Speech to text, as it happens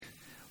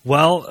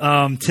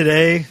Well,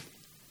 today,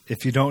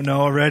 if you don't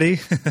know already,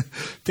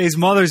 today's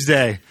Mother's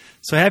Day.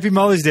 So happy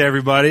Mother's Day,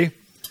 everybody.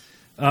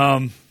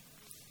 Can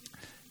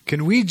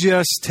we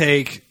just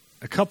take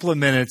a couple of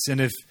minutes, and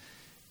if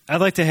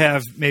I'd like to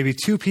have maybe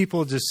two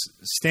people just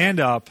stand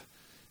up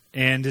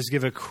and just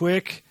give a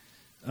quick,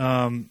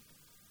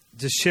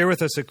 just share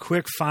with us a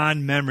quick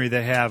fond memory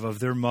they have of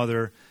their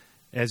mother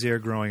as they are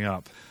growing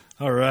up.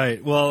 All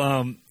right.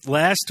 Well,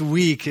 last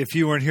week, if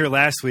you weren't here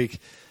last week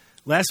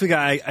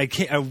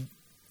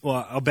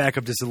I'll back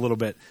up just a little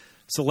bit.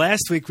 So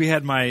last week we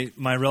had my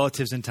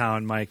relatives in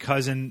town. My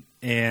cousin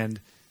and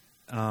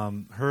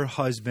her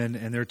husband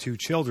and their two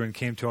children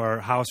came to our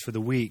house for the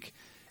week,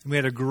 and we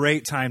had a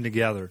great time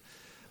together.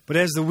 But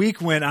as the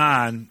week went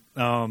on,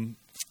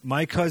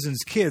 my cousin's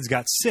kids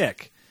got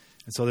sick,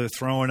 and so they were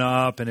throwing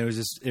up, and it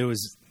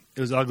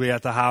was ugly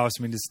at the house.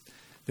 I mean,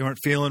 they weren't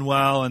feeling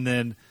well, and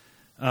then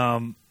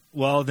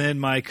then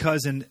my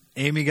cousin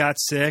Amy got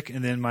sick,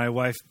 and then my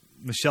wife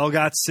Michelle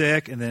got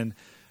sick, and then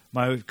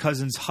my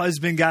cousin's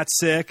husband got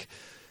sick.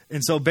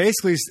 And so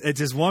basically, it's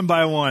just one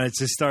by one.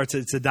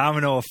 It's a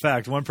domino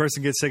effect. One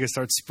person gets sick, it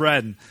starts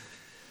spreading.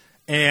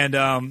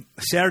 And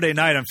Saturday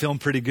night, I'm feeling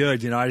pretty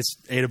good. You know, I just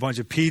ate a bunch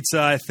of pizza,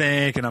 I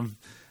think, and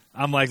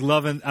I'm like,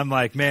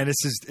 man,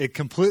 it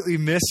completely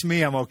missed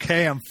me. I'm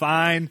okay. I'm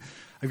fine.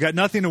 I've got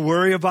nothing to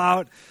worry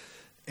about.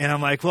 And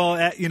I'm like, well,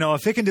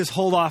 if it can just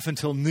hold off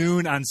until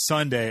noon on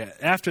Sunday,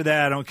 after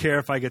that, I don't care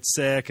if I get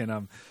sick and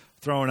I'm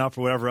throwing up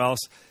or whatever else.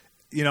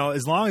 You know,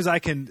 as long as I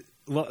can,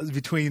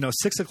 between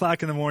 6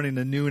 o'clock in the morning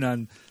and noon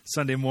on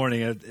Sunday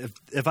morning,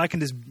 if I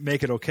can just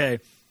make it okay.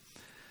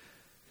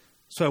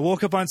 So I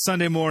woke up on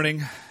Sunday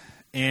morning,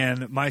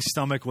 and my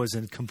stomach was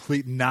in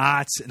complete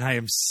knots, and I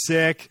am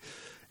sick.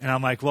 And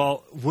I'm like,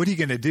 well, what are you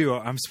going to do?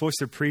 I'm supposed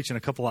to preach in a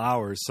couple of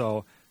hours.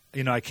 So,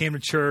 I came to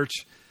church,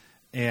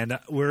 and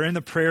we're in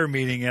the prayer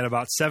meeting at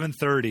about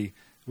 7:30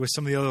 with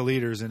some of the other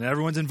leaders, and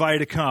everyone's invited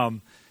to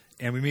come.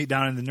 And we meet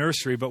down in the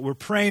nursery, but we're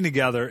praying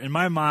together. And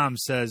my mom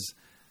says,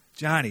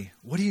 Johnny,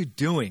 what are you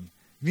doing?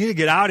 You need to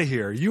get out of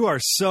here. You are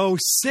so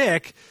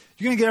sick.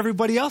 You're going to get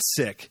everybody else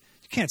sick.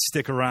 You can't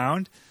stick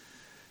around.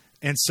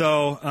 And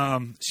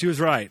so she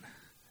was right.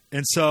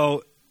 And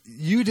so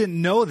you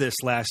didn't know this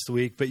last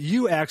week, but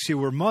you actually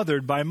were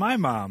mothered by my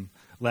mom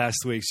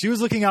last week. She was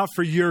looking out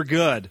for your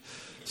good.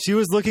 She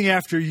was looking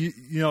after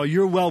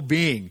your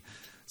well-being.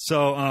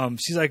 So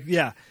she's like,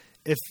 yeah.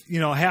 If,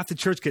 half the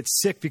church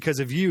gets sick because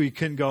of you, you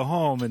couldn't go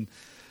home. And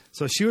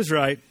so she was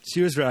right.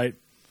 She was right.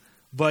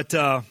 But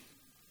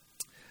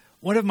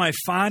one of my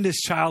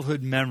fondest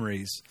childhood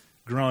memories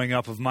growing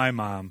up of my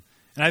mom,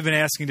 and I've been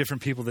asking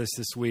different people this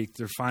week,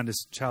 their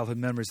fondest childhood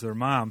memories of their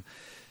mom,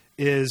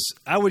 is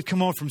I would come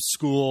home from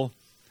school,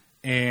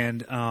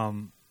 and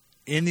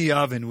in the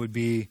oven would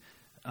be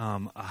a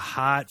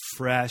hot,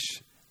 fresh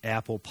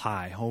apple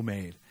pie,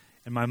 homemade.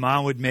 And my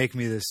mom would make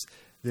me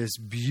this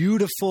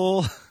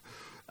beautiful...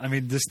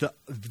 this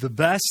the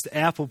best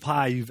apple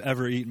pie you've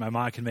ever eaten. My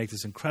mom can make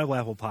this incredible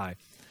apple pie.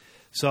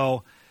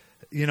 So,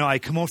 I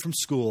come home from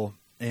school,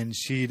 and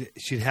she'd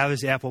have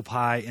this apple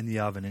pie in the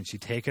oven, and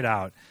she'd take it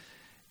out.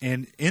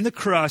 And in the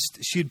crust,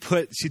 she'd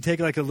take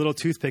like a little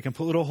toothpick and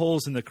put little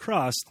holes in the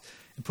crust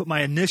and put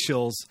my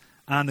initials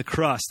on the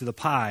crust of the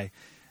pie.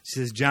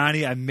 She says,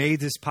 Johnny, I made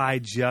this pie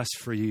just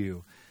for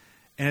you.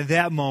 And at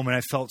that moment,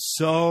 I felt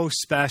so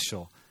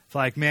special.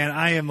 Like, man,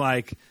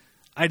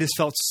 I just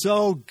felt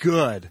so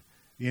good.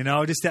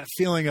 Just that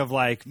feeling of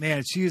like,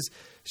 man, she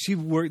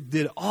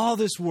did all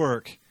this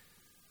work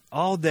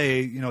all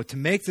day, to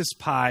make this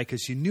pie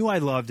because she knew I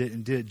loved it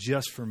and did it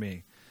just for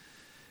me.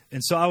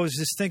 And so I was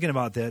just thinking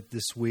about that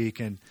this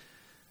week. And,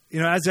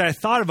 as I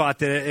thought about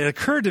that, it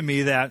occurred to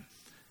me that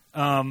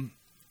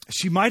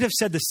she might have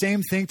said the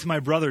same thing to my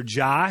brother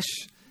Josh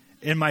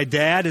and my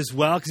dad as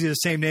well, because he has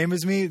the same name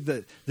as me.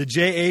 The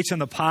JH on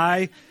the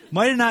pie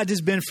might have not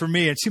just been for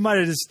me. And she might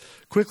have just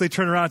quickly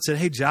turned around and said,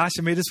 hey, Josh,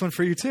 I made this one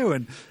for you too.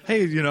 And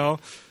hey,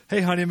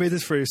 hey, honey, I made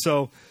this for you.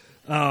 So,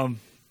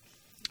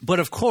 but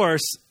of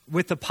course,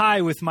 with the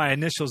pie with my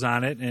initials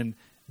on it and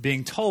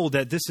being told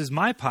that this is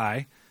my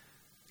pie,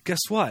 guess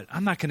what?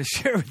 I'm not going to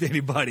share it with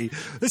anybody.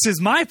 This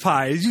is my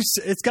pie.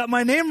 It's got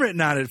my name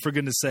written on it, for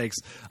goodness sakes.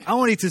 I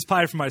want to eat this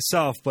pie for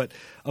myself. But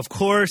of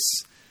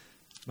course,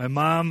 my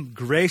mom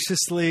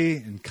graciously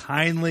and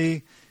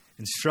kindly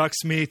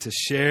instructs me to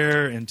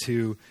share and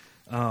to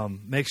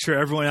make sure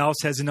everyone else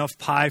has enough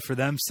pie for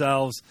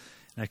themselves.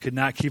 And I could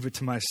not keep it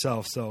to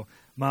myself. So,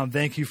 Mom,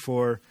 thank you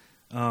for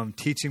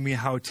teaching me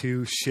how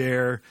to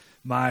share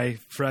my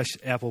fresh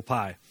apple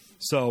pie.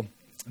 So,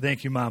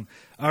 thank you, Mom.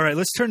 All right,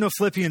 let's turn to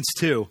Philippians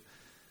 2.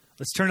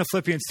 Let's turn to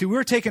Philippians 2. We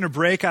were taking a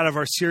break out of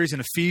our series in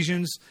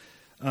Ephesians.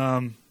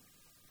 I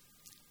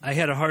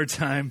had a hard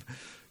time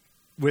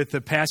with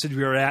the passage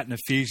we were at in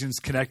Ephesians,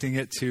 connecting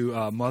it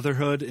to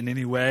motherhood in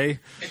any way.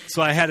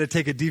 So I had to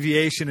take a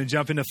deviation and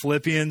jump into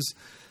Philippians.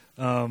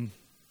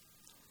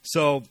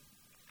 So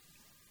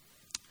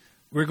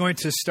we're going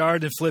to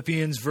start in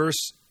Philippians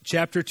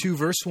chapter 2,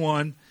 verse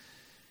 1,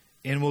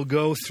 and we'll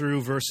go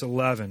through verse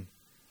 11.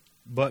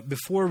 But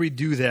before we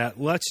do that,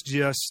 let's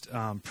just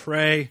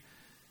pray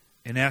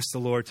and ask the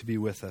Lord to be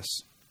with us.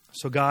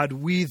 So God,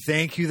 we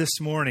thank you this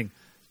morning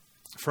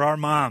for our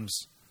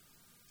moms.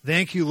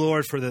 Thank you,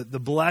 Lord, for the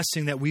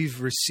blessing that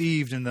we've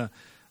received and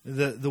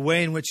the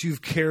way in which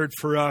you've cared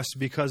for us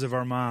because of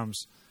our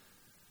moms.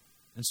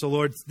 And so,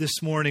 Lord,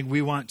 this morning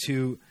we want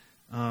to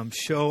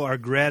show our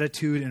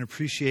gratitude and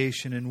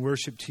appreciation and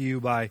worship to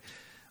you by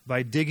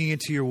digging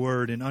into your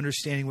word and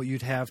understanding what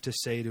you'd have to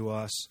say to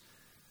us.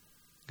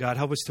 God,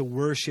 help us to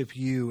worship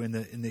you in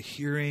the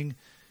hearing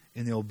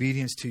and the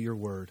obedience to your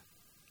word.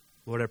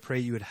 Lord, I pray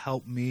you would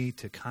help me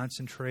to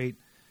concentrate,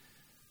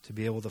 to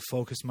be able to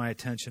focus my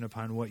attention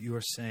upon what you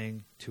are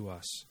saying to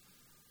us.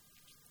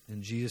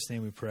 In Jesus'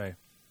 name we pray.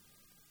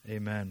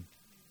 Amen.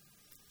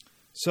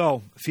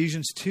 So,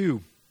 Ephesians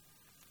 2.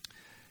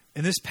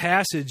 In this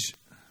passage,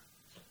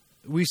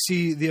 we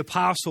see the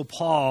Apostle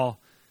Paul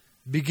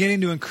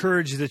beginning to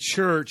encourage the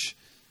church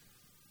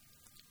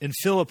in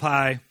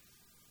Philippi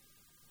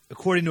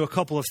according to a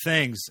couple of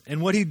things.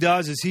 And what he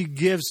does is he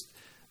gives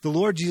the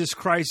Lord Jesus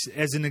Christ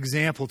as an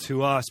example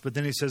to us, but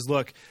then he says,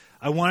 look,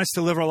 I want us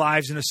to live our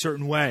lives in a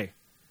certain way.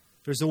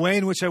 There's a way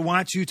in which I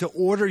want you to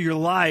order your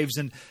lives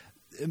and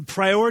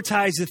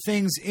prioritize the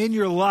things in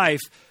your life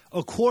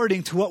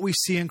according to what we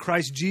see in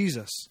Christ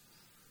Jesus.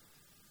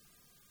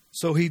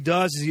 So he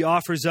does is he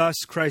offers us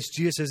Christ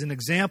Jesus as an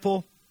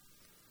example.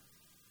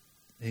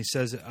 And he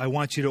says, I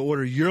want you to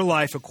order your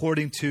life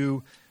according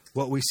to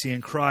what we see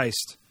in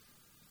Christ.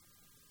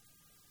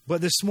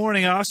 But this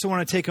morning, I also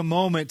want to take a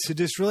moment to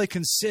just really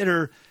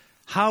consider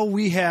how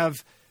we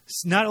have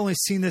not only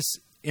seen this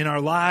in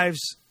our lives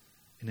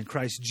and in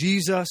Christ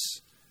Jesus,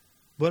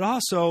 but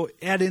also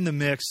add in the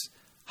mix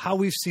how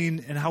we've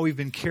seen and how we've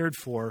been cared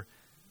for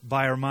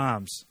by our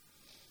moms.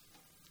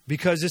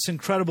 Because this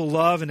incredible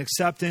love and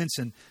acceptance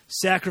and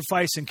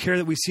sacrifice and care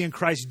that we see in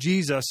Christ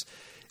Jesus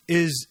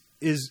is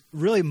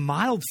really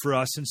modeled for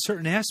us in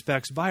certain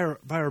aspects by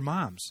our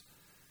moms.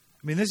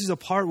 I mean, this is a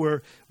part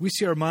where we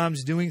see our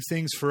moms doing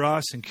things for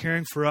us and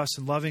caring for us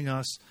and loving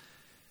us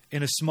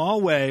in a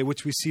small way,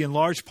 which we see in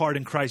large part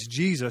in Christ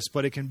Jesus,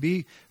 but it can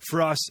be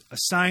for us a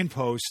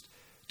signpost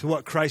to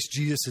what Christ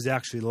Jesus is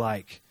actually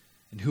like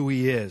and who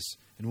he is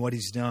and what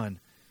he's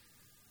done.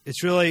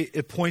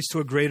 It points to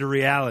a greater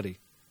reality.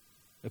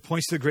 It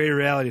points to the greater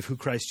reality of who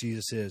Christ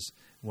Jesus is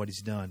and what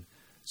he's done.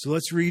 So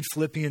let's read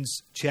Philippians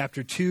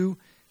chapter 2.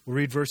 We'll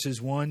read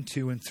verses 1,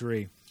 2, and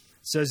 3. It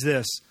says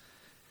this,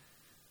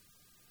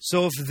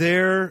 so if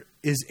there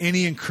is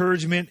any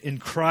encouragement in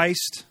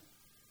Christ,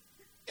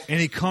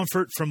 any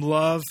comfort from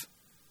love,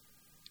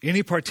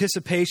 any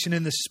participation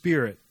in the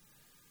Spirit,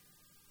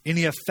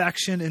 any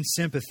affection and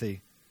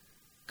sympathy,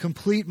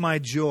 complete my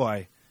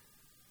joy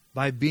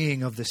by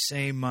being of the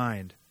same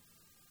mind,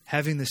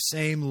 having the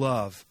same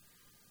love,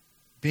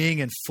 being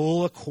in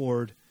full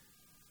accord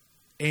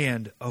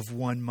and of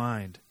one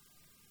mind.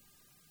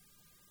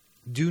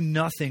 Do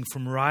nothing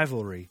from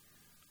rivalry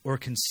or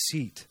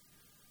conceit,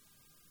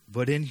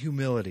 but in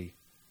humility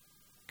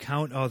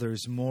count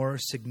others more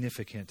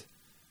significant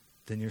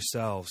than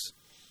yourselves.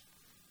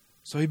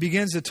 So he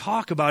begins to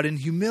talk about in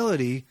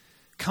humility,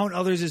 count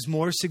others as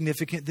more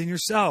significant than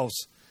yourselves.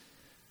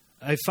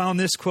 I found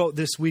this quote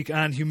this week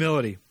on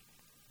humility.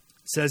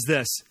 It says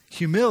this,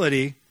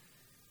 humility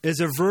is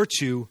a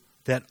virtue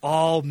that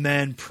all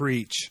men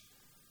preach,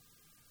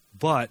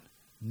 but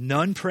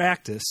none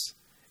practice,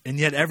 and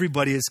yet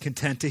everybody is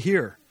content to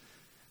hear.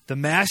 The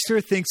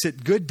master thinks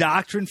it good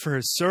doctrine for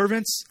his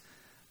servants,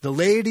 the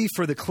laity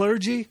for the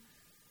clergy,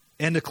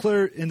 and the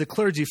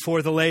clergy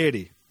for the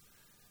laity.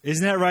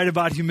 Isn't that right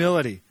about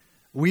humility?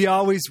 We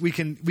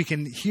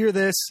can hear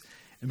this,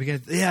 and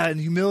in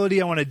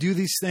humility I want to do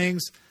these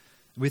things.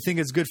 We think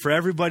it's good for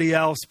everybody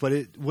else, but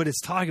what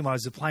it's talking about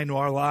is applying to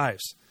our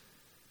lives.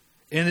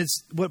 And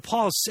it's what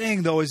Paul's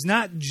saying, though, is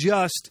not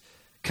just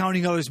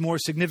counting others more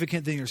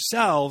significant than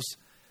yourselves,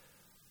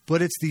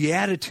 but it's the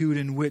attitude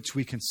in which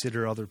we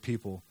consider other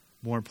people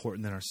more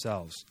important than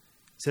ourselves.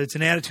 So it's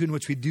an attitude in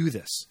which we do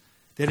this,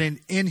 that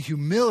in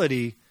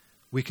humility,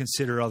 we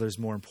consider others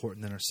more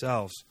important than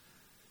ourselves.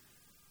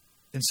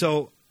 And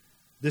so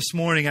this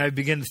morning, I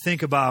began to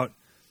think about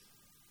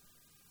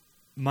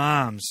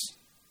moms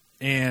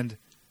and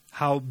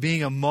how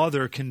being a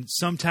mother can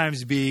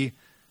sometimes be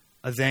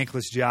a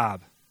thankless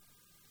job.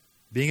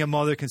 Being a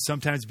mother can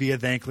sometimes be a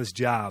thankless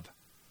job.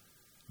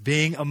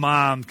 Being a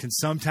mom can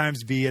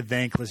sometimes be a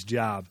thankless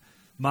job.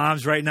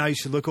 Moms, right now, you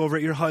should look over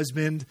at your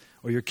husband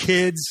or your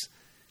kids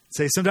and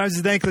say, sometimes it's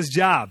a thankless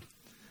job.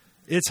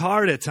 It's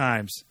hard at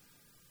times.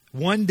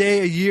 One day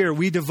a year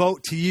we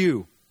devote to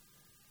you.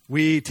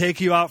 We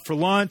take you out for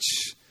lunch,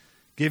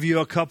 give you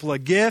a couple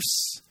of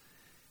gifts,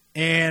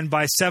 and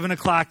by 7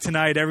 o'clock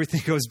tonight,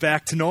 everything goes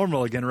back to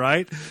normal again,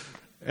 right?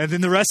 And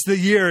then the rest of the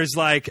year is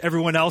like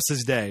everyone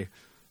else's day.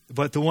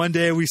 But the one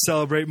day we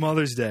celebrate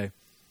Mother's Day.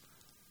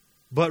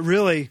 But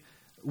really,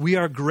 we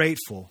are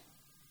grateful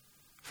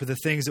for the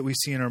things that we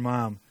see in our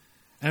mom.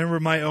 I remember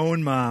my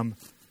own mom.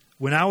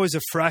 When I was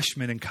a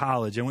freshman in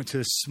college, I went to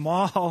a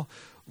small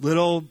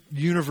little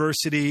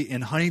university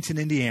in Huntington,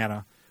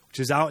 Indiana, which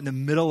is out in the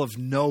middle of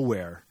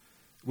nowhere,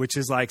 which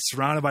is like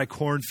surrounded by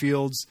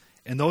cornfields,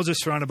 and those are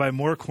surrounded by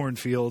more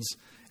cornfields,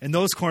 and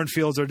those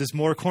cornfields are just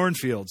more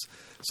cornfields.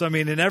 So, I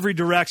mean, in every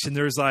direction,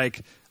 there's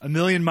like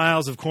 1,000,000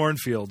 miles of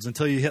cornfields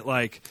until you hit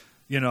like,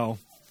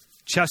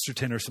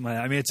 Chesterton or something like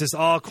that. I mean, it's just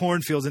all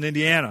cornfields in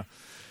Indiana.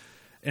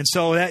 And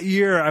so that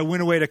year I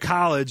went away to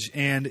college,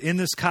 and in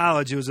this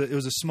college, it was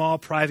a small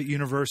private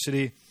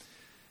university,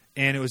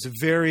 and it was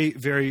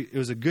it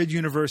was a good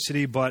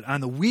university. But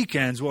on the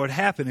weekends, what would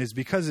happen is,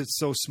 because it's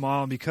so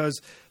small and because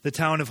the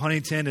town of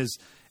Huntington is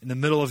in the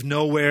middle of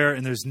nowhere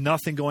and there's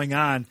nothing going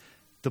on,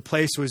 the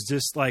place was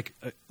just like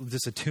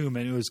just a tomb,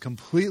 and it was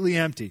completely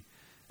empty.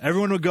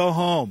 Everyone would go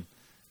home.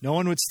 No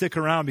one would stick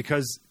around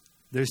because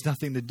there's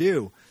nothing to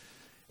do.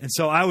 And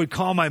so I would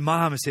call my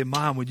mom and say,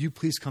 "Mom, would you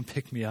please come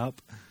pick me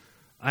up?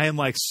 I am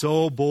like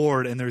so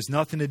bored and there's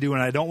nothing to do,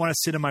 and I don't want to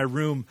sit in my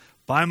room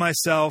by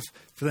myself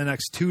for the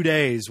next 2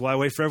 days while I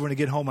wait for everyone to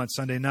get home on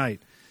Sunday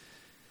night."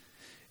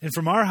 And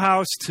from our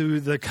house to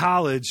the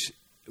college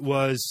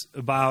was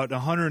about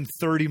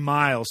 130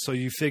 miles, so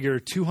you figure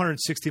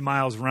 260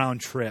 miles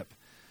round trip.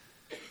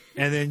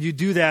 And then you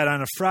do that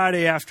on a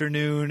Friday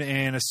afternoon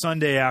and a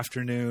Sunday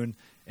afternoon,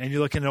 and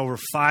you're looking at over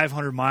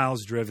 500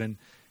 miles driven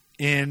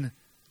in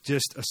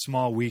just a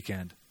small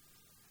weekend.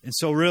 And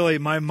so really,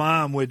 my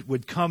mom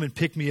would come and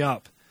pick me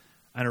up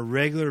on a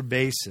regular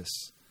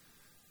basis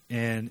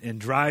and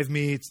drive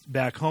me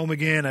back home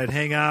again. I'd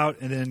hang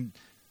out and then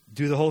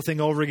do the whole thing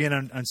over again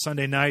on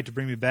Sunday night to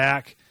bring me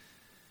back.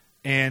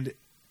 And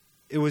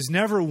it was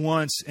never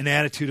once an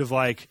attitude of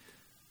like,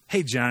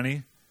 "Hey,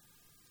 Johnny,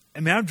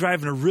 I mean, I'm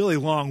driving a really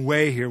long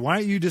way here. Why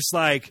don't you just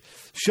like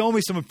show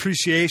me some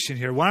appreciation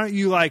here? Why don't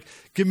you like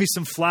give me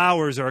some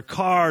flowers or a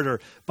card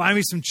or buy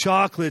me some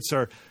chocolates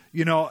or,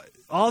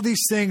 all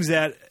these things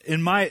that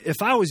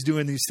if I was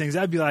doing these things,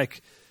 I'd be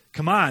like,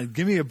 come on,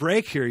 give me a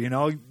break here,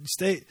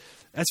 stay.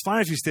 That's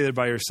fine if you stay there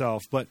by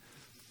yourself. But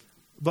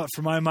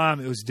for my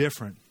mom, it was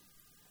different.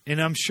 And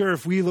I'm sure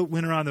if we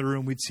went around the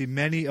room, we'd see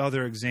many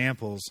other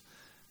examples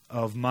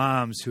of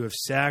moms who have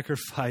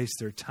sacrificed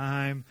their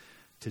time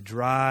to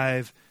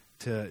drive,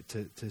 to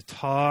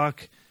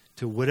talk,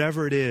 to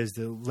whatever it is,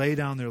 to lay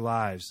down their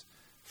lives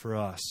for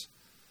us.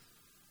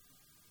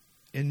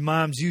 And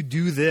moms, you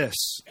do this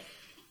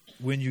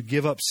when you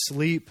give up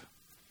sleep,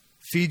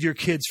 feed your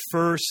kids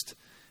first,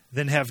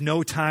 then have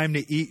no time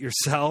to eat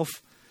yourself,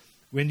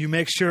 when you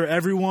make sure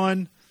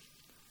everyone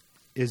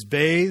is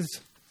bathed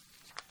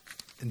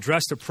and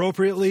dressed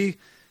appropriately,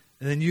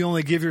 and then you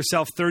only give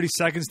yourself 30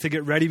 seconds to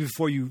get ready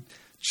before you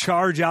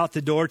charge out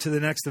the door to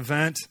the next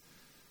event.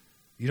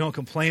 You don't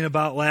complain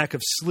about lack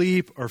of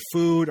sleep or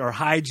food or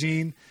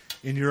hygiene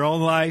in your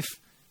own life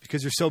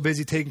because you're so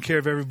busy taking care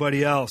of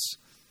everybody else.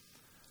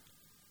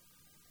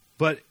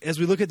 But as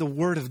we look at the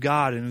Word of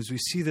God and as we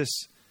see this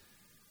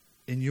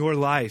in your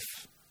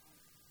life,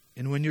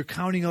 and when you're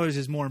counting others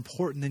as more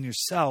important than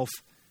yourself,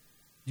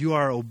 you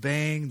are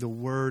obeying the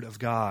Word of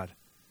God.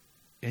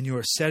 And you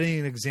are setting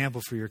an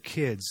example for your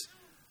kids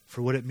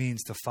for what it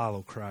means to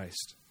follow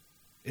Christ.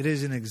 It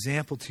is an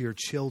example to your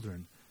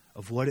children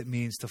of what it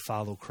means to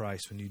follow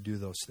Christ when you do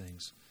those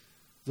things.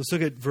 Let's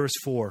look at verse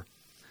 4.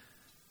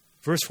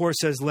 Verse 4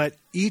 says, "Let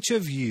each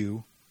of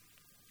you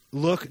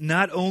look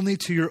not only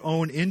to your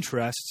own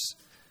interests,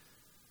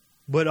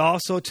 but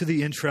also to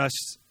the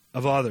interests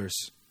of others."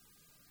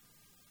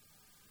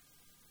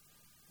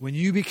 When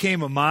you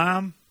became a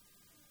mom,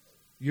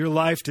 your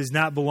life does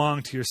not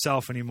belong to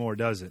yourself anymore,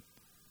 does it?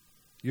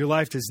 Your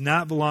life does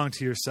not belong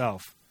to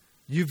yourself.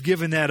 You've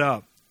given that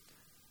up.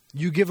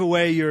 You give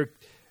away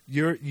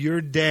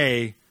your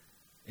day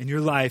and your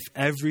life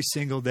every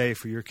single day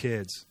for your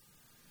kids.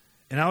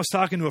 And I was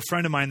talking to a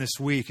friend of mine this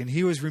week, and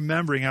he was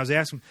remembering. I was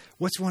asking him,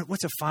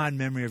 what's a fond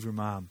memory of your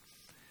mom?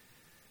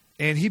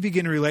 And he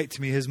began to relate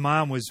to me. His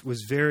mom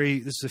was very,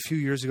 this is a few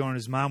years ago, and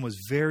his mom was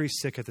very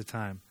sick at the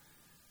time.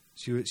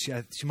 She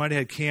might have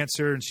had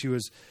cancer, and she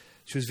was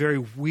very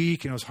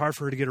weak, and it was hard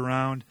for her to get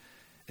around.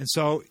 And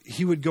so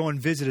he would go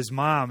and visit his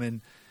mom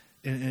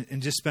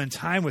and just spend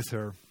time with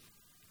her.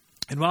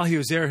 And while he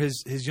was there,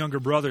 his younger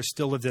brother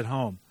still lived at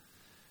home.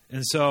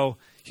 And so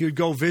he would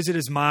go visit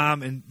his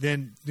mom, and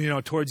then,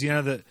 towards the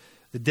end of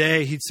the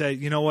day, he'd say,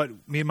 "You know what,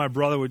 me and my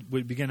brother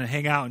would begin to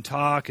hang out and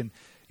talk." And,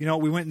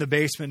 we went in the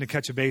basement to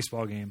catch a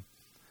baseball game.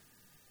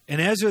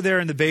 And as they're there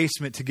in the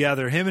basement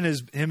together, him and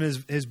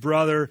his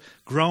brother,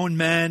 grown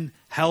men,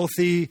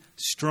 healthy,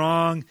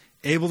 strong,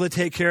 able to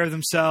take care of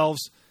themselves,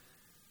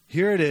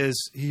 here it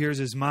is, he hears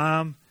his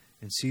mom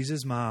and sees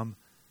his mom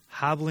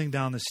hobbling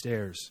down the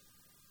stairs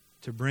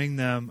to bring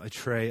them a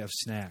tray of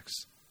snacks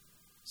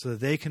so that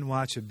they can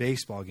watch a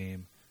baseball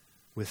game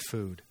with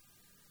food.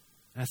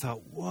 And I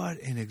thought, what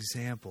an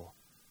example.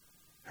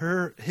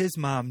 His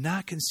mom,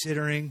 not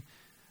considering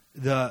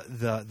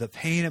the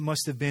pain it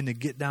must have been to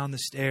get down the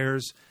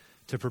stairs,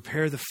 to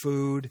prepare the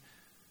food,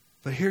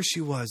 but here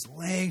she was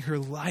laying her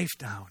life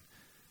down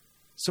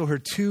so her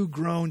two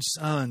grown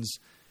sons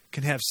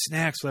can have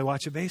snacks while they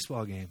watch a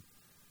baseball game.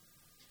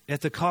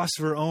 At the cost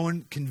of her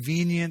own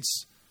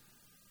convenience,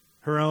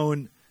 her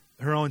own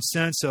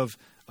sense of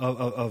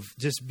of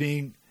just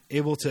being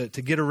able to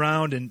get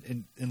around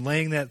and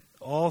laying the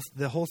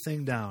whole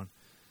thing down.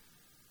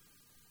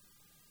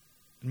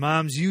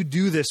 Moms, you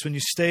do this when you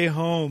stay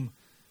home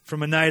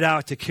from a night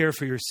out to care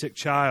for your sick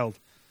child.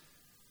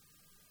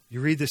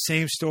 You read the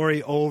same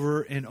story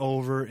over and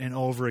over and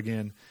over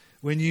again.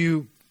 When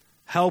you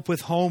help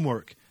with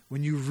homework,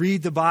 when you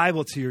read the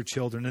Bible to your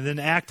children and then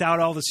act out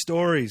all the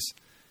stories.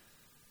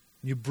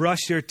 You brush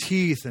their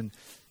teeth and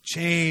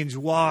change,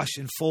 wash,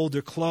 and fold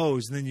their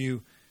clothes. And then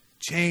you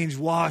change,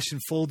 wash,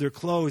 and fold their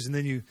clothes. And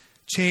then you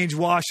change,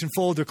 wash, and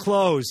fold their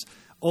clothes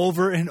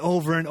over and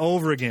over and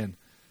over again.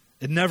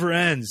 It never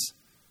ends.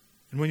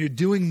 And when you're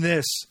doing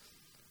this,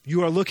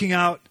 you are looking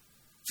out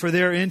for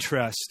their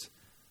interest,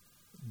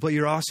 but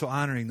you're also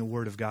honoring the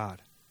Word of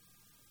God.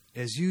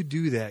 As you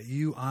do that,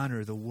 you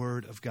honor the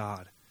Word of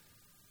God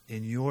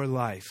in your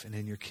life and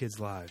in your kids'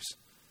 lives.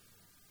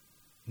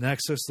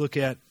 Next, let's look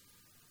at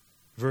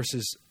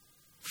verses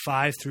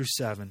 5 through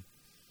 7.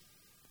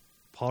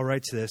 Paul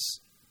writes this: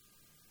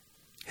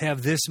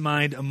 "Have this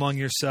mind among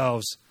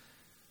yourselves,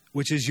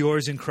 which is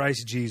yours in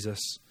Christ Jesus,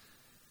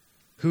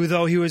 who,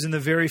 though he was in the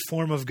very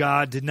form of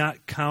God, did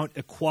not count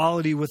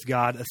equality with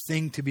God a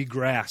thing to be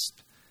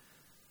grasped,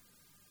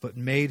 but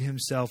made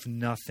himself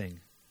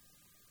nothing,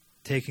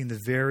 taking the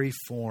very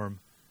form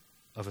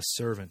of a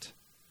servant."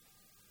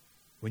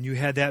 When you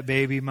had that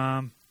baby,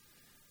 Mom,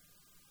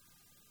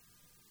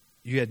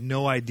 you had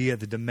no idea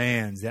the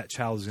demands that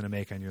child was going to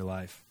make on your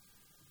life.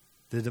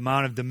 The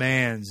amount of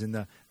demands and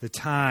the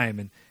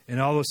time and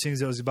all those things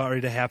that was about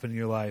ready to happen in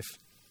your life.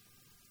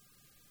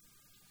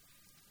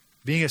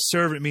 Being a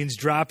servant means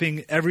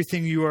dropping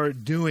everything you are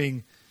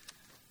doing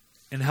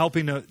and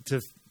helping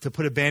to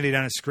put a Band-Aid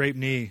on a scraped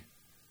knee,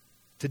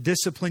 to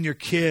discipline your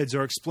kids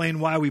or explain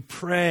why we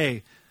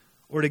pray,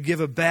 or to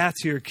give a bath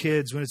to your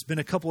kids when it's been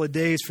a couple of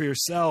days for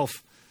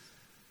yourself,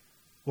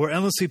 or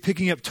endlessly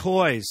picking up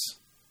toys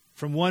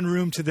from one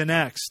room to the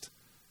next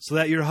so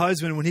that your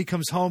husband, when he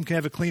comes home, can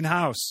have a clean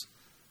house.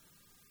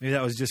 Maybe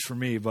that was just for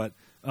me, but,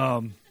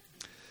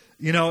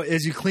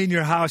 as you clean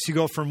your house, you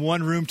go from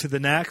one room to the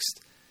next,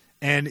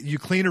 and you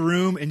clean a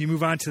room and you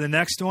move on to the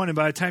next one, and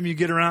by the time you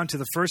get around to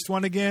the first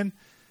one again,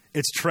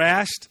 it's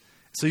trashed,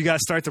 so you got to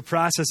start the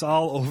process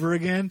all over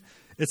again.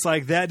 It's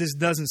like that just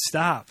doesn't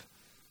stop.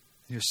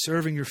 You're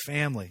serving your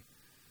family.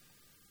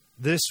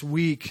 This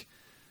week,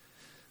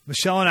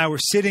 Michelle and I were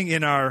sitting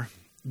in our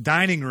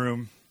dining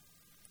room.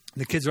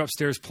 The kids are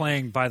upstairs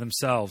playing by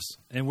themselves,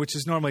 and which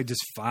is normally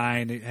just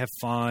fine. They have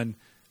fun.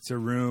 It's their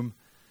room.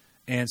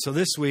 And so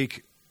this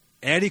week,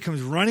 Addie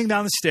comes running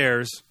down the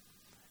stairs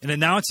and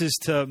announces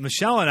to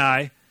Michelle and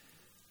I,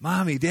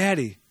 "Mommy,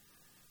 Daddy,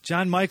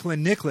 John, Michael,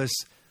 and Nicholas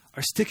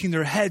are sticking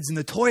their heads in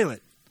the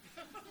toilet."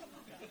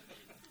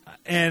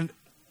 And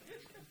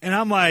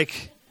I'm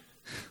like,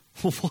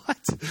 "What?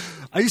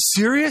 Are you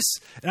serious?"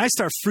 And I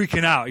start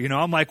freaking out.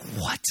 I'm like,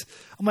 "What?"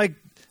 I'm like,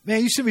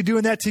 "Man, you shouldn't be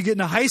doing that till you get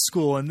into high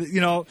school. And,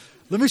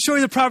 let me show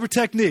you the proper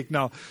technique."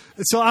 No.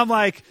 And so I'm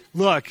like,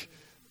 look,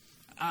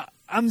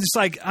 I'm just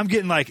like, I'm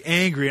getting like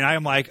angry. And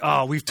I'm like,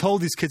 "Oh, we've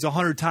told these kids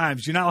 100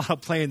 times, you're not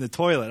allowed to play in the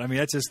toilet."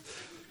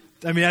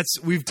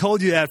 We've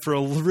told you that for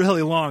a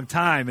really long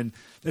time. And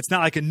it's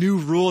not like a new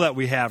rule that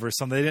we have or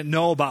something they didn't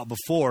know about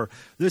before.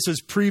 This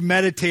is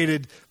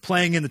premeditated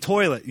playing in the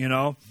toilet,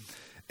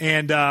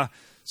 And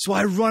so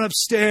I run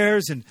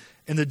upstairs and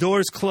the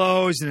door's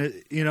closed and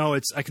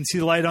I can see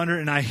the light under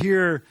it, and I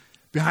hear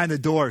behind the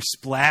door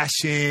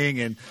splashing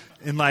and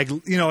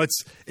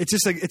it's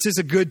just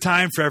a good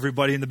time for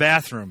everybody in the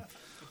bathroom.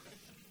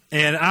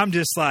 And I'm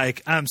just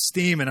like, I'm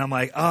steaming. I'm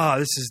like, "Oh,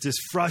 this is just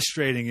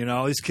frustrating.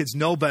 These kids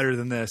know better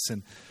than this."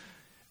 And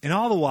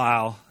all the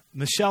while,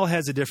 Michelle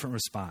has a different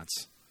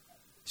response.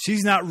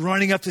 She's not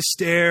running up the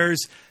stairs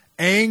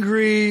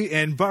angry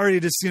and already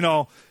just,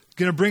 going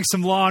to bring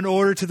some law and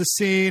order to the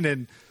scene.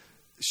 And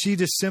she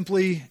just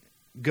simply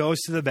goes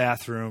to the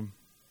bathroom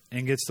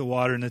and gets the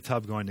water in the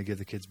tub going to give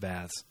the kids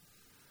baths.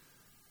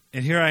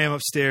 And here I am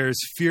upstairs,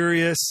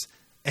 furious,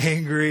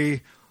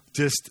 angry,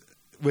 just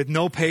with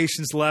no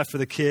patience left for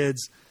the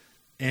kids.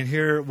 And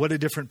here, what a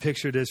different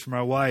picture it is from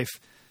our wife,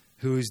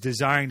 who's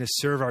desiring to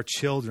serve our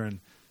children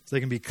so they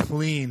can be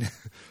clean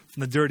from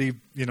the dirty,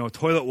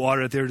 toilet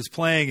water that they were just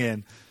playing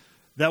in.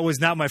 That was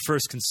not my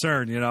first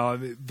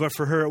concern, but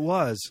for her it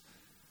was.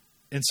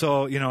 And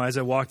so, as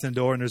I walked in the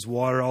door and there's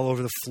water all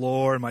over the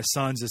floor, and my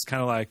son's just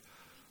kind of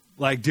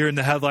like deer in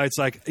the headlights,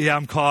 like, "Yeah,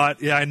 I'm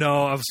caught. Yeah, I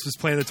know. I was just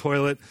playing in the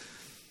toilet."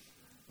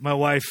 My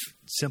wife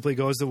simply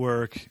goes to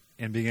work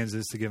and begins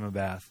to give him a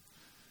bath.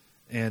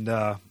 And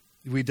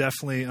we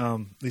definitely,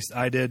 at least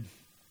I did,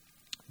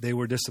 they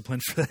were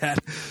disciplined for that.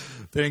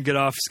 They didn't get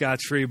off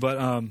scot-free.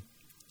 But,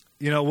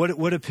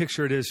 what a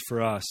picture it is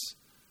for us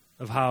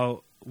of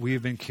how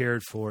we've been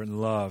cared for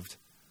and loved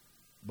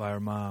by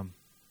our mom.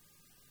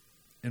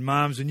 And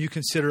moms, when you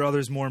consider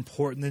others more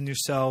important than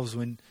yourselves,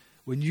 when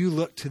you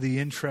look to the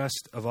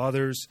interest of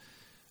others,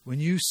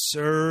 when you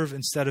serve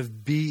instead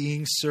of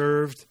being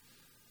served,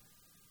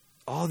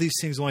 all these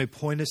things only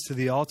point us to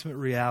the ultimate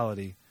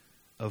reality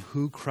of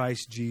who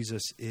Christ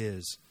Jesus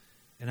is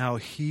and how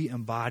he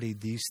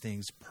embodied these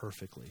things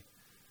perfectly.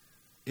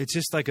 It's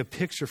just like a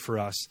picture for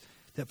us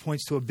that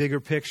points to a bigger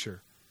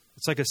picture.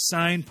 It's like a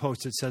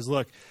signpost that says,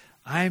 look,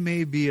 I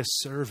may be a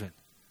servant,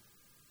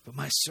 but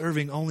my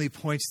serving only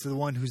points to the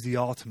one who's the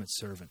ultimate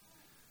servant.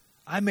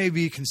 I may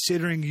be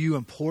considering you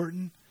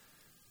important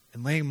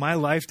and laying my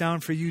life down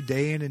for you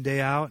day in and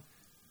day out,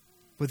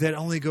 but that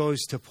only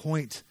goes to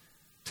point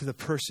to the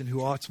person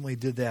who ultimately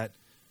did that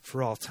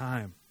for all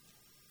time.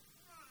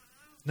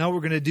 Now what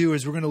we're going to do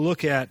is we're going to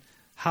look at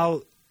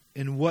how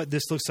and what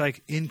this looks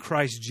like in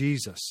Christ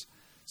Jesus.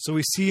 So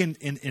we see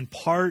in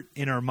part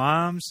in our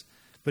moms,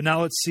 but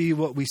now let's see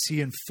what we see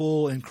in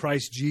full in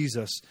Christ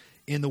Jesus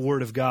in the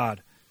Word of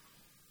God.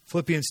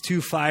 Philippians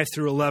 2, 5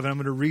 through 11. I'm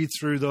going to read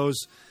through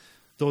those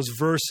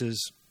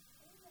verses,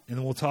 and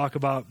then we'll talk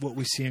about what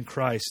we see in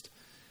Christ.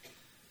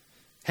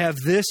 Have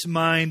this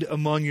mind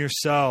among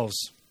yourselves,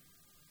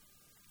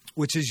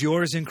 which is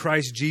yours in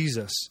Christ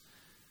Jesus,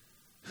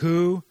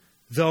 who,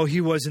 though he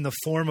was in the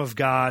form of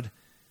God,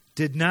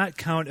 did not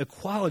count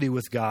equality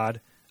with God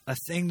a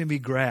thing to be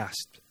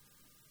grasped,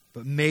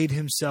 but made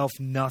himself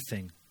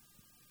nothing,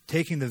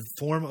 taking the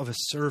form of a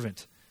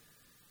servant,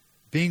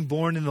 being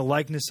born in the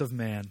likeness of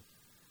man,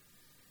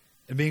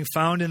 and being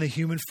found in the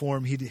human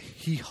form,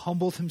 he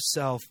humbled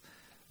himself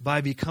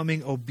by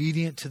becoming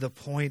obedient to the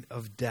point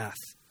of death,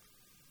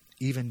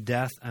 even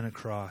death on a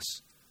cross.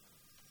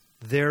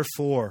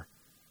 Therefore,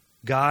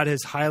 God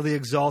has highly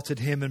exalted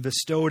him and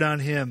bestowed on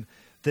him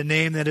the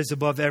name that is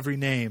above every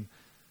name,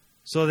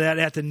 so that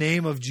at the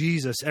name of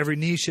Jesus every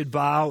knee should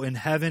bow in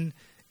heaven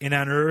and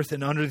on earth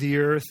and under the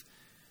earth,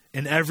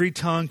 and every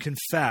tongue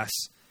confess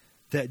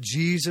that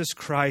Jesus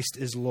Christ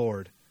is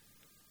Lord,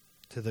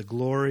 to the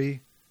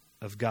glory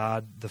of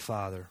God the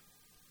Father.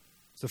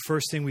 The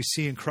first thing we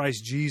see in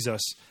Christ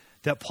Jesus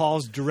that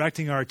Paul's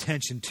directing our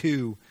attention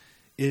to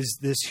is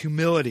this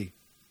humility.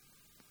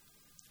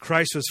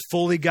 Christ was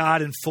fully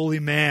God and fully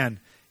man,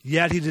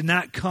 yet he did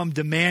not come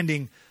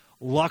demanding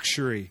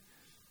luxury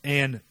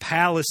and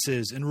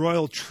palaces and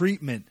royal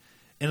treatment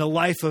and a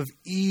life of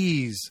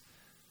ease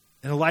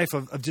and a life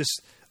of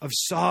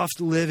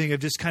soft living, of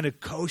just kind of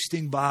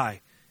coasting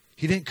by.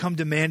 He didn't come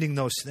demanding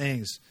those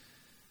things.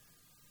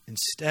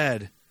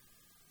 Instead,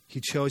 he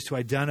chose to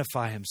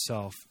identify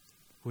himself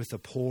with the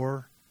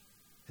poor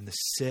and the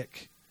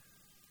sick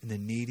and the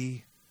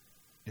needy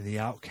and the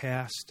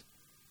outcast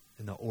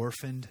and the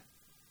orphaned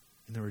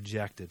and the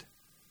rejected.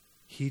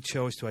 He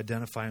chose to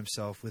identify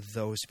himself with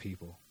those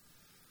people.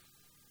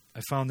 I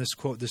found this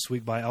quote this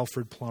week by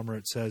Alfred Plummer.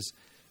 It says,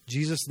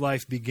 Jesus'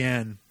 life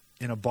began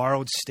in a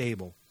borrowed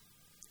stable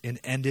and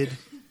ended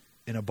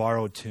in a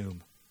borrowed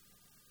tomb.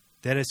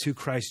 That is who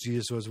Christ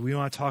Jesus was. We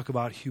want to talk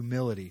about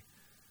humility.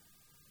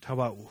 Talk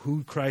about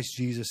who Christ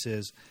Jesus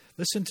is.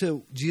 Listen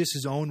to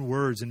Jesus' own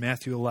words in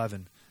Matthew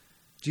 11.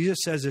 Jesus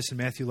says this in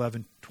Matthew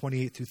 11,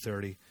 28 through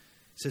 30. He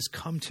says,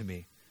 come to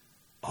me,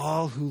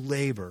 all who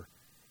labor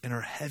and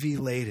are heavy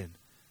laden,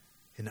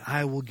 and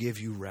I will give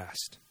you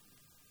rest.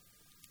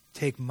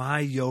 Take my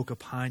yoke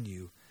upon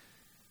you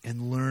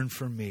and learn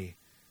from me,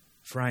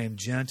 for I am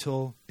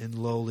gentle and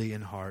lowly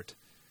in heart,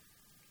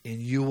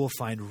 and you will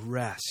find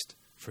rest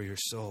for your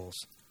souls.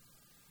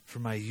 For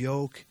my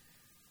yoke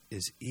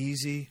is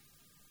easy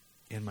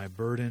and my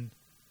burden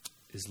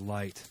is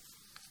light.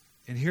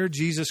 And here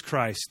Jesus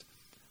Christ,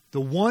 the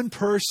one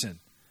person,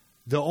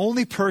 the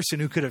only person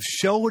who could have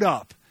showed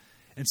up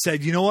and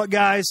said, you know what,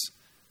 guys?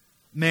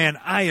 Man,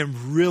 I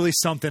am really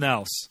something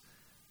else.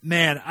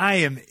 Man, I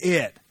am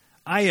it.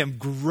 I am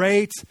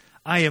great.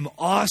 I am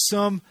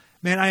awesome.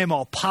 Man, I am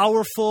all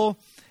powerful.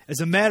 As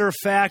a matter of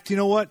fact, you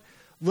know what?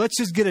 Let's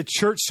just get a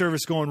church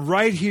service going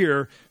right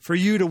here for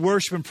you to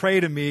worship and pray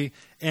to me,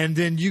 and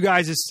then you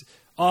guys just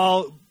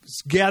all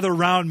gather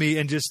around me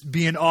and just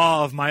be in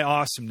awe of my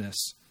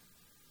awesomeness.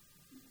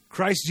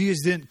 Christ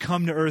Jesus didn't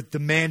come to earth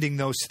demanding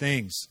those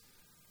things.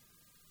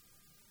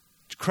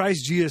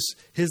 Christ Jesus,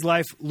 his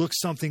life looks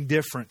something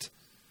different.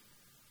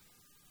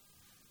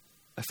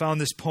 I found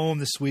this poem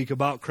this week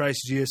about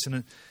Christ Jesus,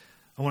 and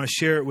I want to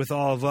share it with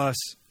all of us.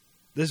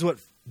 This is what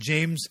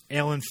James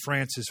Allen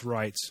Francis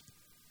writes.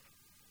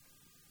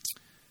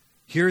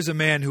 Here's a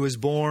man who was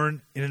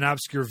born in an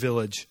obscure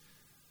village,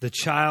 the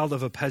child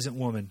of a peasant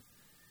woman.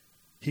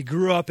 He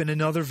grew up in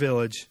another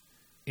village,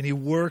 and he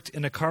worked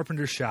in a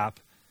carpenter shop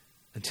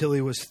until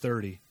he was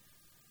 30.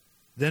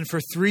 Then for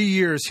 3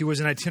 years, he was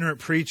an itinerant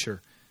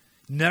preacher,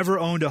 never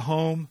owned a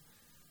home,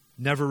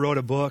 never wrote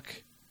a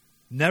book,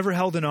 never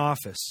held an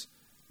office,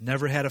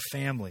 never had a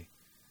family,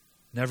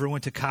 never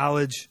went to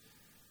college.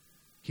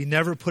 He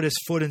never put his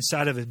foot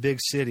inside of a big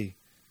city.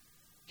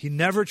 He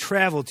never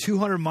traveled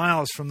 200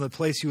 miles from the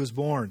place he was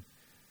born.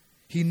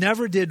 He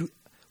never did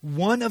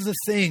one of the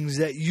things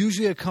that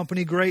usually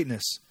accompany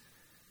greatness.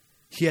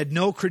 He had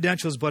no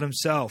credentials but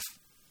himself.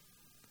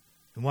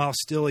 And while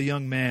still a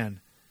young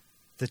man,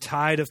 the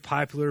tide of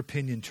popular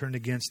opinion turned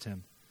against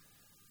him.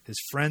 His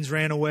friends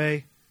ran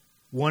away.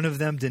 One of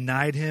them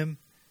denied him.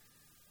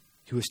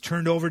 He was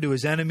turned over to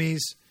his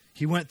enemies.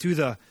 He went through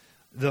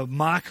the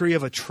mockery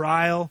of a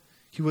trial.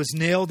 He was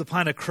nailed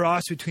upon a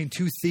cross between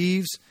two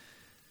thieves.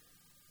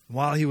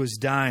 While he was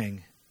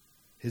dying,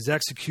 his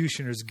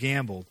executioners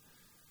gambled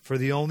for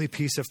the only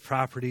piece of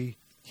property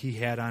he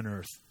had on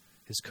earth,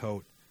 his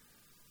coat.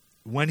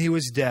 When he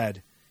was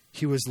dead,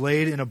 he was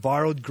laid in a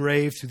borrowed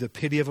grave through the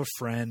pity of a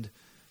friend.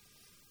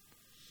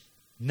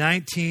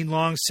 19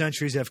 long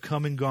centuries have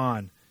come and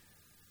gone,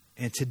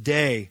 and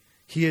today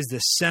he is the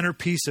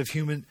centerpiece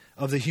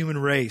of the human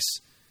race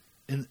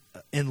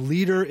and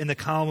leader in the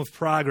column of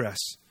progress.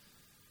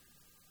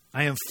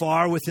 I am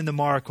far within the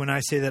mark when I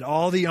say that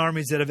all the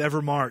armies that have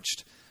ever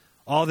marched,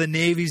 all the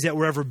navies that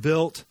were ever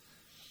built,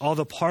 all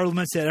the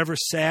parliaments that ever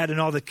sat, and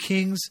all the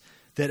kings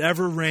that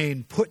ever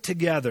reigned put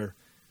together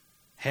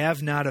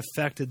have not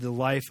affected the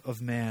life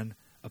of man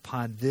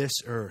upon this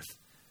earth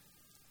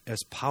as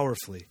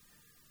powerfully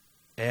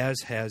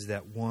as has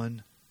that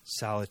one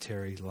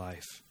solitary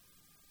life.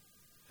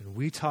 And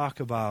we talk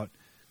about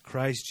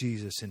Christ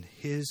Jesus and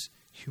his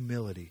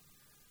humility,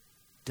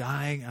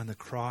 dying on the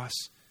cross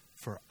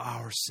for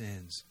our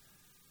sins,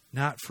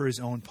 not for his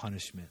own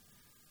punishment,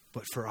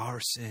 but for our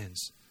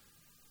sins,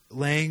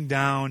 laying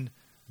down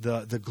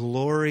the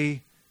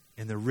glory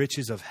and the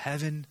riches of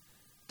heaven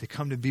to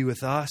come to be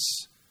with us,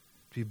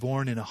 to be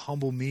born in a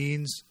humble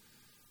means,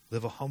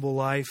 live a humble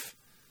life.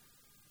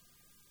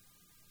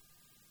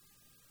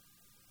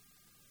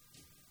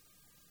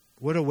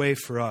 What a way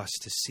for us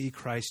to see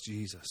Christ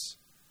Jesus.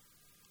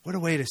 What a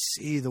way to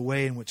see the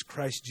way in which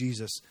Christ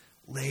Jesus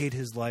laid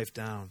his life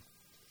down.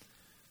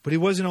 But he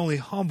wasn't only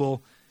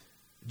humble.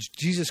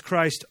 Jesus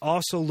Christ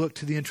also looked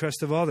to the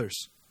interest of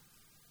others.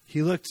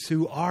 He looked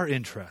to our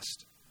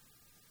interest.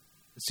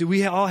 See,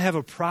 we all have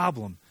a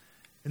problem.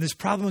 And this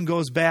problem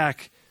goes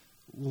back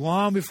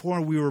long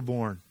before we were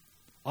born,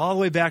 all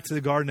the way back to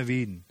the Garden of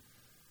Eden.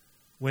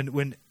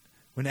 When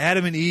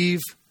Adam and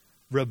Eve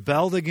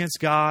rebelled against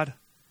God,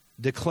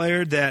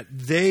 declared that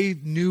they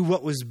knew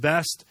what was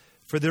best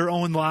for their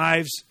own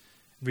lives,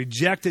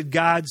 rejected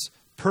God's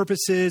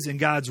purposes and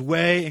God's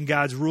way and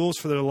God's rules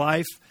for their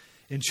life,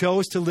 and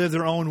chose to live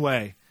their own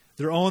way,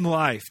 their own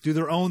life, do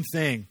their own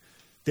thing.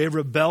 They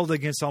rebelled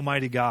against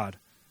Almighty God.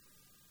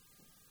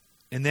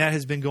 And that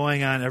has been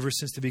going on ever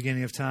since the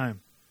beginning of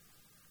time.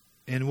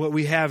 And what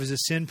we have is a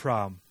sin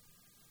problem.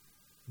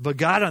 But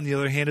God, on the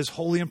other hand, is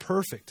holy and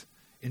perfect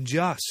and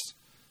just,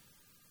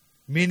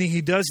 meaning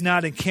he does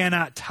not and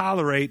cannot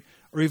tolerate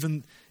or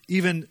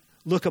even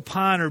look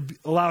upon or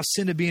allow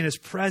sin to be in his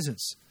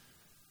presence.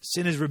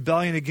 Sin is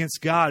rebellion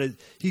against God.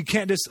 He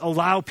can't just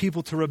allow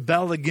people to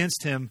rebel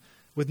against him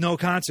with no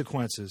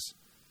consequences.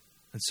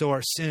 And so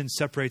our sin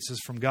separates us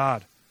from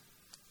God.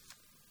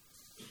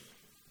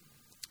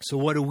 So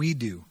what do we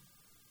do?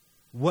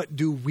 What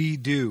do we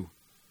do?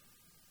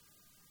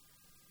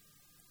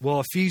 Well,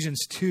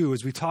 Ephesians 2,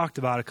 as we talked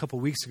about a couple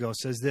weeks ago,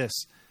 says this,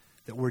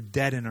 that we're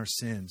dead in our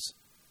sins.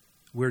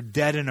 We're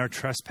dead in our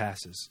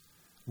trespasses.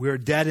 We're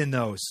dead in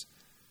those.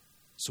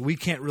 So we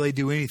can't really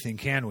do anything,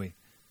 can we?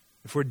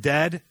 If we're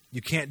dead,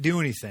 you can't do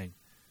anything.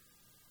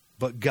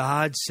 But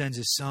God sends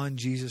his Son,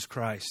 Jesus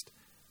Christ,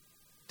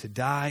 to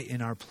die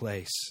in our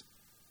place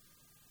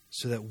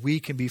so that we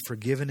can be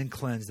forgiven and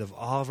cleansed of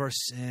all of our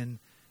sin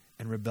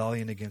and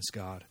rebellion against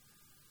God.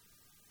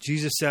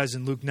 Jesus says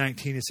in Luke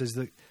 19, it says,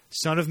 the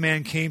Son of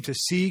Man came to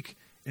seek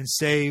and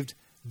saved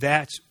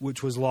that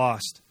which was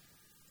lost.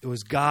 It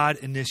was God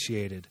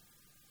initiated.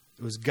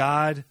 It was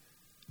God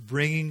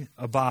bringing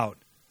about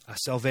a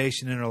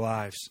salvation in our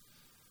lives.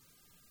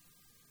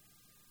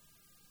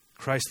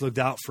 Christ looked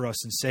out for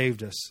us and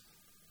saved us,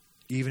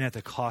 even at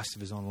the cost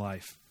of his own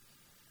life.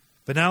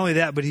 But not only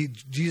that, but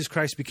Jesus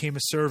Christ became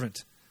a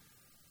servant.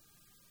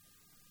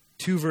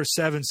 2 verse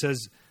 7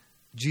 says,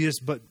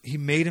 but he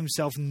made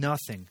himself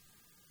nothing,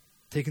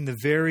 taking the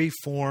very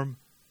form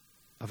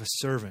of a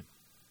servant.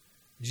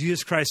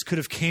 Jesus Christ could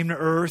have came to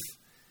earth,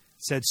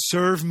 said,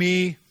 serve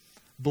me,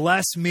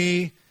 bless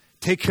me,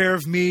 take care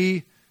of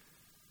me,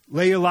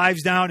 lay your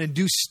lives down and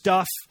do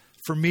stuff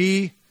for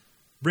me,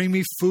 bring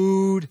me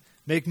food,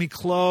 make me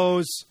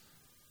clothes,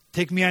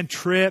 take me on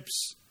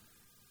trips.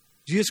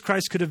 Jesus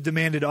Christ could have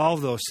demanded all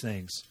of those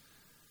things.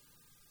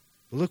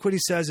 But look what he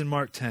says in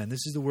Mark 10.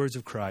 This is the words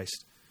of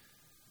Christ.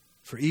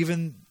 For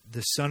even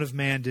the Son of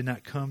Man did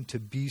not come to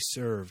be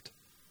served,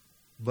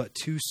 but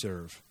to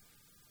serve,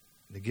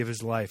 and to give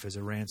his life as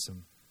a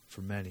ransom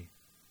for many.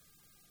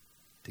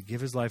 To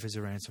give his life as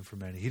a ransom for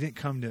many. He didn't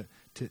come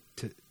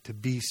to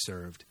be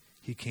served.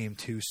 He came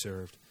to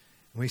serve.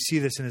 And we see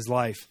this in his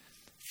life,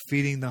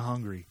 feeding the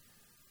hungry,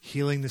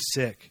 healing the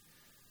sick,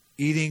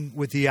 eating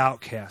with the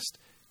outcast,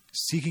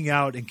 seeking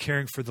out and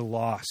caring for the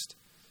lost,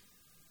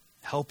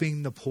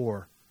 helping the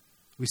poor.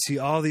 We see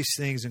all these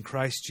things in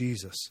Christ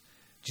Jesus.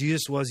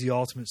 Jesus was the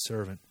ultimate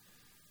servant.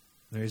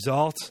 The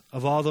result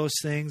of all those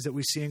things that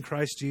we see in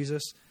Christ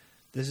Jesus,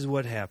 this is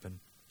what happened.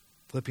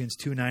 Philippians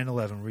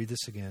 2:9-11. Read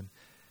this again.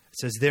 It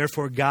says,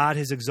 therefore God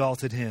has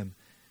exalted him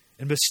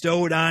and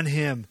bestowed on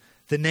him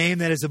the name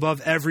that is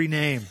above every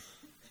name,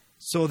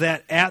 so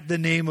that at the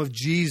name of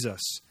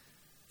Jesus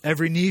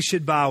every knee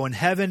should bow in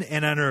heaven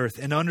and on earth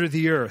and under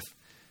the earth,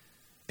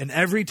 and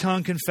every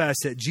tongue confess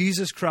that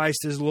Jesus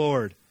Christ is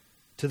Lord,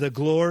 to the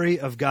glory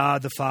of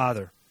God the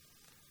Father.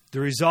 The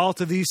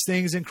result of these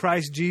things in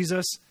Christ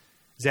Jesus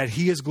is that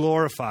He is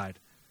glorified,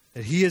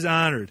 that He is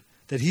honored,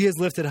 that He is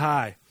lifted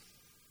high.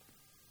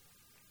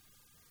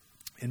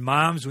 And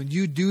moms, when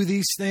you do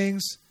these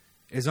things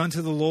as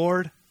unto the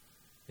Lord,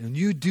 and when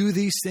you do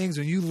these things,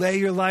 when you lay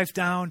your life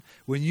down,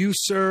 when you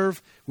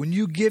serve, when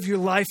you give your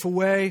life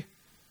away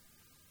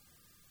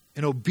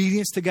in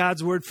obedience to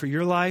God's word for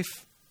your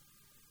life,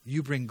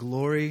 you bring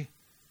glory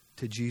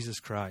to Jesus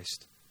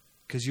Christ,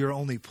 because you're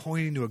only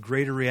pointing to a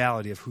greater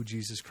reality of who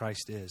Jesus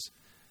Christ is.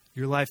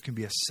 Your life can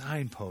be a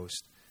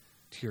signpost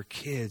to your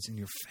kids and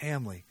your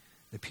family,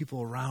 the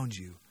people around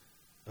you,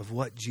 of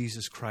what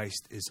Jesus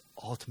Christ is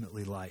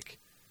ultimately like.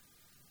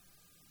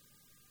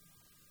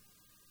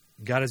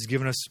 God has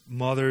given us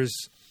mothers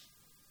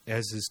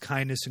as His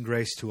kindness and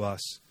grace to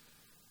us.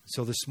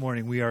 So this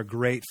morning we are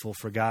grateful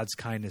for God's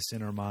kindness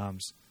in our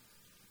moms.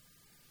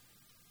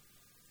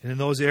 And in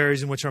those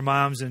areas in which our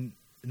moms and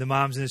the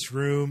moms in this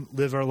room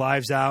live our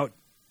lives out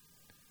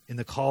in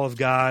the call of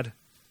God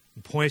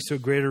and points to a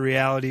greater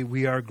reality,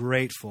 we are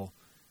grateful.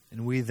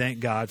 And we thank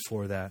God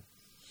for that.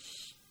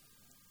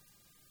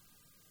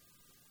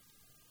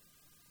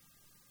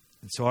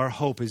 And so our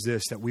hope is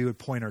this, that we would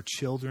point our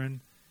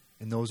children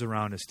and those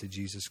around us to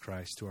Jesus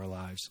Christ, to our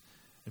lives.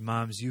 And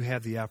moms, you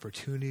have the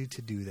opportunity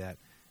to do that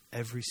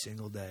every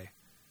single day.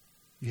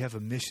 You have a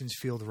missions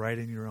field right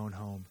in your own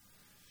home.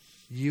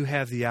 You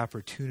have the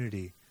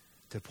opportunity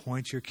to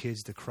point your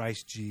kids to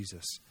Christ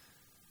Jesus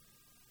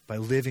by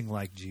living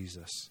like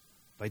Jesus,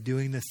 by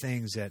doing the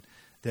things that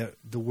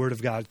the Word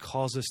of God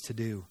calls us to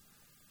do.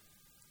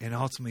 And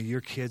ultimately,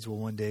 your kids will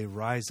one day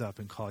rise up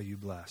and call you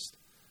blessed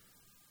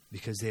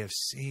because they have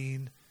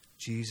seen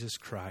Jesus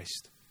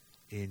Christ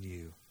in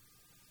you.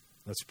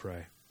 Let's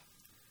pray.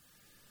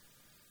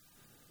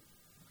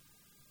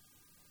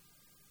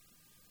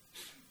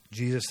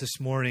 Jesus, this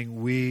morning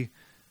we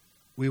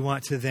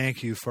want to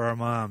thank you for our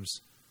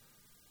moms.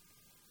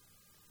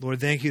 Lord,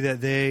 thank you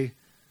that they,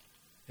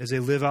 as they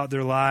live out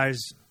their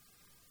lives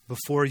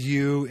before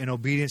you in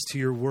obedience to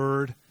your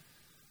word,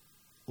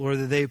 Lord,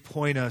 that they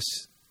point us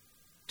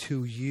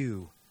to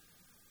you.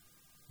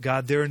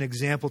 God, they're an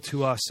example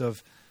to us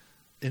of,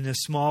 in a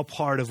small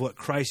part of what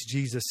Christ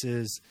Jesus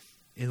is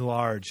in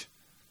large.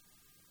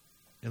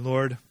 And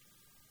Lord,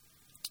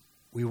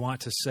 we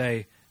want to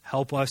say,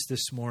 help us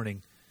this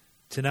morning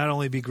to not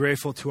only be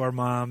grateful to our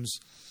moms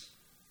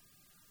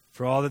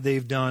for all that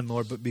they've done,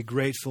 Lord, but be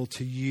grateful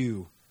to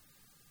you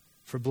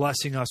for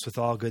blessing us with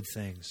all good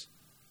things.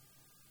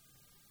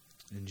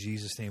 In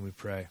Jesus' name we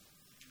pray.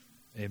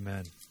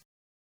 Amen.